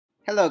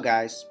Hello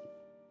guys,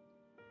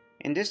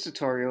 in this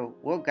tutorial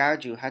we'll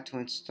guide you how to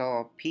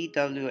install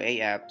PWA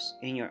apps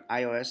in your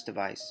iOS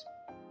device.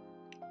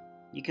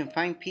 You can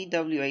find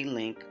PWA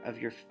link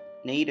of your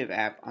native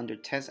app under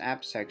Test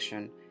App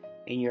section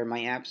in your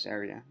My Apps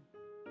area.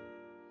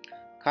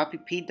 Copy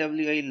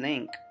PWA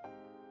link,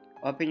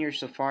 open your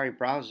Safari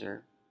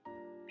browser,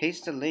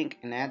 paste the link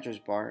in address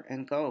bar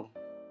and go.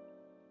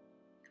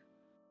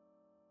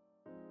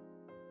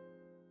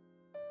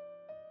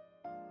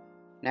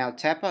 Now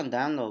tap on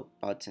download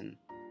button.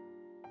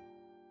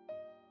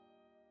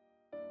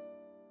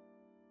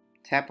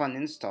 Tap on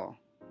install.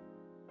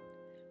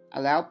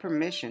 Allow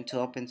permission to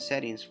open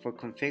settings for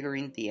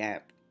configuring the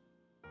app.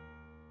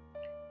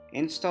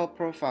 Install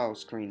profile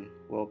screen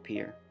will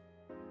appear.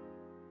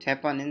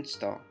 Tap on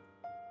install.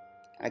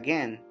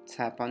 Again,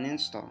 tap on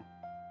install.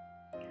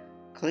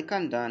 Click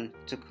on done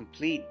to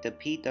complete the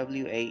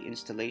PWA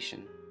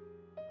installation.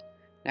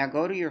 Now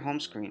go to your home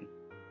screen.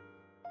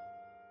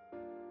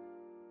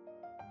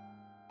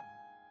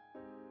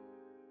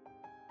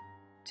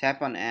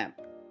 Tap on app.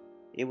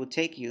 It will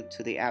take you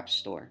to the App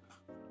Store.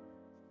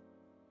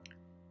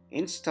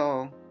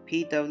 Install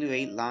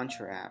PWA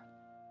Launcher app.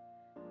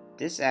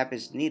 This app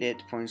is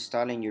needed for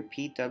installing your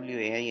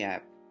PWA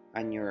app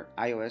on your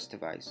iOS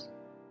device.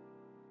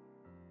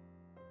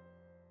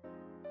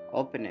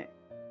 Open it.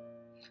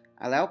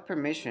 Allow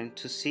permission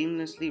to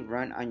seamlessly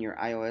run on your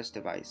iOS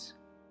device.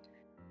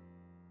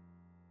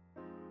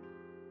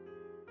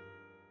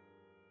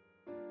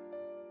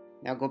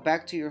 Now go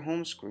back to your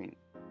home screen.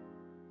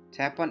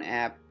 Tap on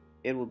app.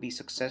 It will be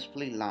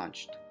successfully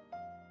launched.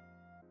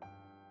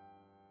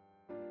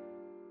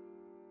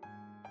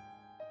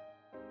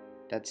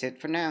 That's it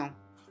for now.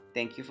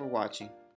 Thank you for watching.